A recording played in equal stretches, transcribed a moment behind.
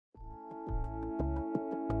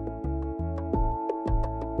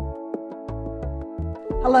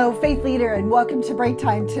Hello, faith leader, and welcome to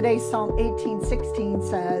Breaktime. Today, Psalm 18:16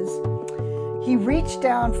 says, He reached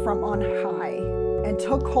down from on high and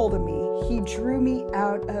took hold of me. He drew me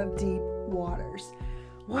out of deep waters.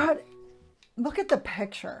 Look at the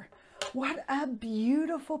picture. What a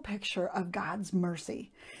beautiful picture of God's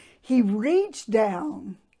mercy. He reached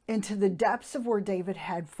down into the depths of where David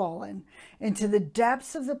had fallen, into the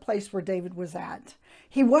depths of the place where David was at.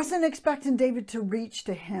 He wasn't expecting David to reach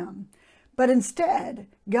to him. But instead,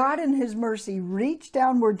 God in his mercy reached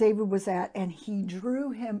down where David was at and he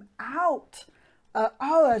drew him out.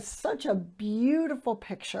 It's such a beautiful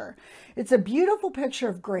picture. It's a beautiful picture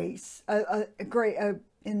of grace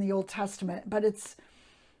in the Old Testament. But it's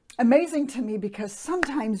amazing to me because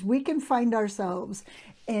sometimes we can find ourselves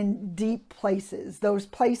in deep places. Those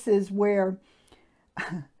places where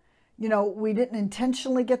we didn't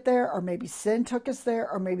intentionally get there, or maybe sin took us there,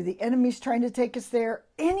 or maybe the enemy's trying to take us there.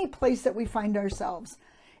 Any place that we find ourselves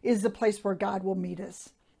is the place where God will meet us.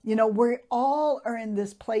 We all are in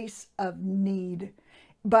this place of need,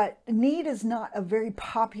 but need is not a very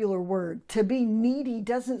popular word. To be needy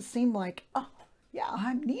doesn't seem like, oh, yeah,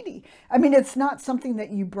 I'm needy. I mean, it's not something that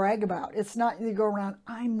you brag about. It's not you go around,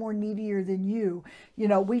 I'm more needier than you.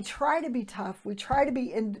 We try to be tough. We try to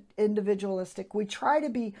be individualistic. We try to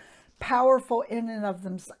be powerful in and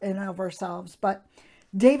of ourselves. But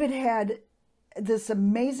David had this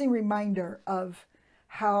amazing reminder of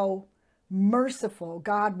how merciful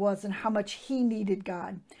God was and how much he needed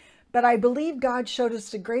God. But I believe God showed us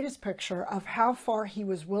the greatest picture of how far he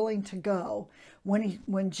was willing to go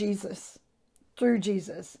when Jesus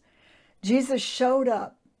showed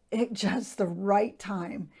up at just the right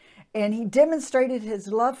time. And he demonstrated his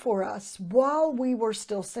love for us while we were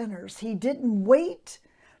still sinners. He didn't wait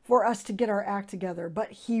for us to get our act together, but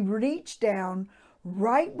he reached down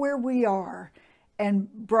right where we are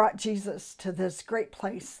and brought Jesus to this great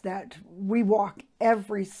place that we walk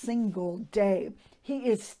every single day. He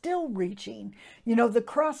is still reaching. The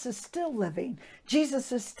cross is still living.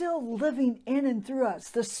 Jesus is still living in and through us.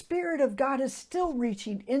 The Spirit of God is still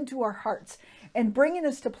reaching into our hearts and bringing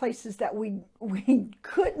us to places that we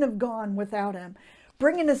couldn't have gone without him,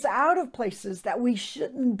 bringing us out of places that we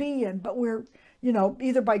shouldn't be in, but we're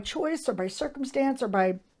either by choice or by circumstance or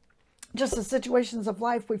by just the situations of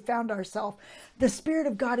life we found ourselves. The Spirit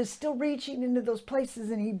of God is still reaching into those places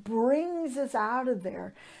and he brings us out of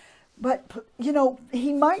there. But,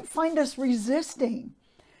 he might find us resisting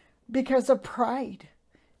because of pride.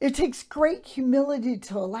 It takes great humility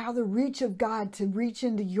to allow the reach of God to reach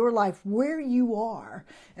into your life where you are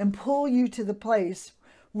and pull you to the place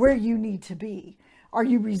where you need to be. Are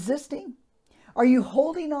you resisting? Are you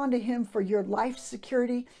holding on to him for your life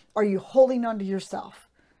security? Are you holding on to yourself?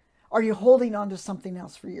 Are you holding on to something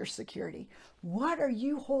else for your security? What are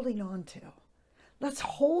you holding on to? Let's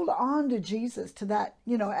hold on to Jesus, to that,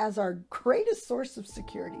 as our greatest source of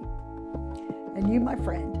security. And you, my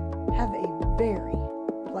friend, have a very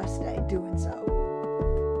blessed day doing so.